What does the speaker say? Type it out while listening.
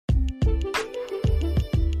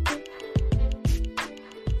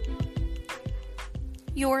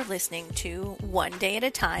You're listening to One Day at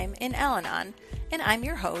a Time in Al-Anon, and I'm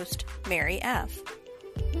your host, Mary F.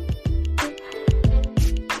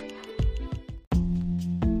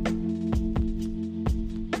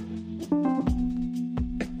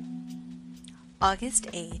 August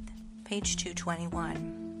 8th, page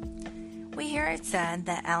 221. We hear it said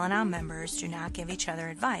that Al-Anon members do not give each other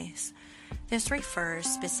advice. This refers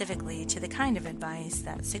specifically to the kind of advice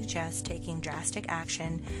that suggests taking drastic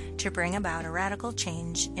action to bring about a radical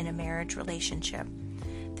change in a marriage relationship.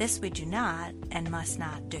 This we do not and must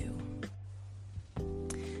not do.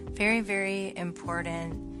 Very, very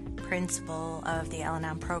important principle of the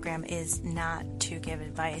Al-Anon program is not to give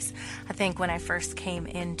advice. I think when I first came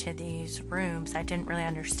into these rooms, I didn't really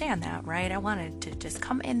understand that, right? I wanted to just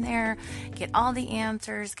come in there, get all the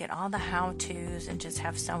answers, get all the how-tos, and just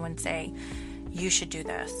have someone say, you should do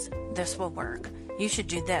this. This will work. You should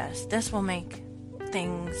do this. This will make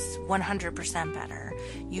things 100% better.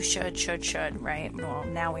 You should, right? Well,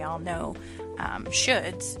 now we all know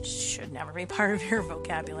shoulds should never be part of your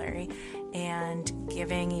vocabulary. And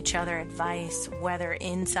giving each other advice, whether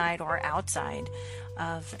inside or outside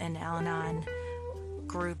of an Al-Anon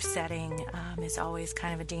group setting, is always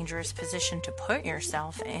kind of a dangerous position to put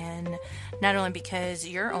yourself in, not only because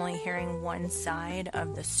you're only hearing one side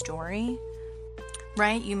of the story,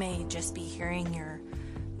 right? You may just be hearing your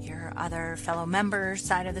other fellow members'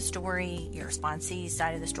 side of the story, your sponsee's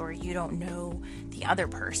side of the story. You don't know the other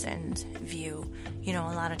person's view. You know,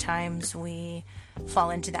 a lot of times we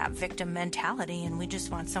fall into that victim mentality and we just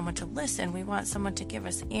want someone to listen. We want someone to give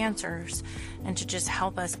us answers and to just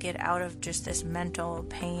help us get out of just this mental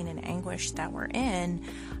pain and anguish that we're in.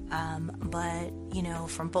 But, you know,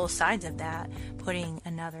 from both sides of that, putting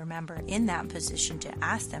another member in that position to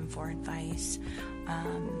ask them for advice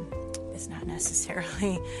is not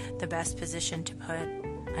necessarily the best position to put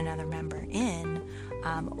another member in,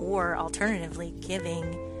 or alternatively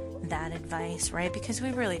giving that advice, right? Because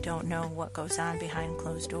we really don't know what goes on behind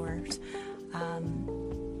closed doors.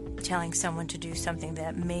 Telling someone to do something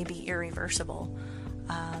that may be irreversible,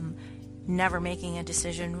 never making a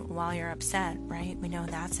decision while you're upset, right? We know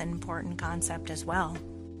that's an important concept as well.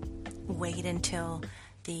 Wait until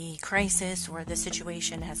the crisis or the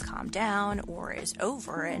situation has calmed down or is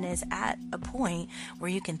over and is at a point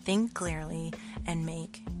where you can think clearly and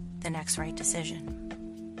make the next right decision.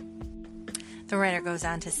 The writer goes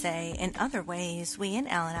on to say, in other ways, we in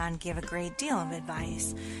Al-Anon give a great deal of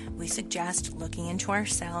advice. We suggest looking into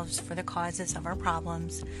ourselves for the causes of our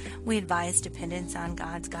problems. We advise dependence on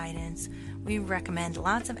God's guidance. We recommend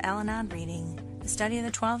lots of Al-Anon reading, the study of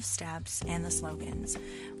the 12 steps, and the slogans.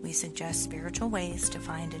 We suggest spiritual ways to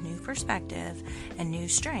find a new perspective and new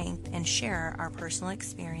strength and share our personal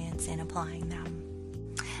experience in applying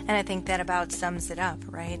them. And I think that about sums it up,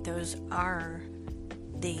 right? Those are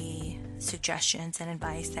the suggestions and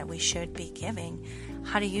advice that we should be giving.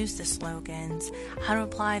 How to use the slogans, how to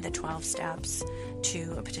apply the 12 steps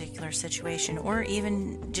to a particular situation, or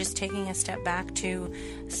even just taking a step back to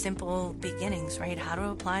simple beginnings, right? How to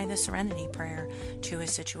apply the serenity prayer to a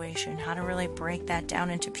situation, how to really break that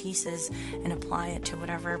down into pieces and apply it to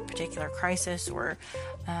whatever particular crisis or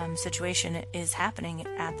situation is happening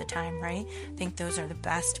at the time, right? I think those are the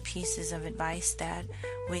best pieces of advice that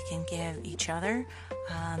we can give each other,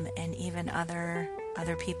 and even other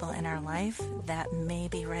people in our life that may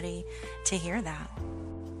be ready to hear that.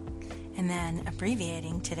 And then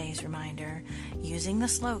abbreviating today's reminder, using the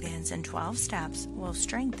slogans and 12 steps will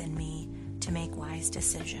strengthen me to make wise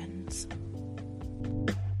decisions.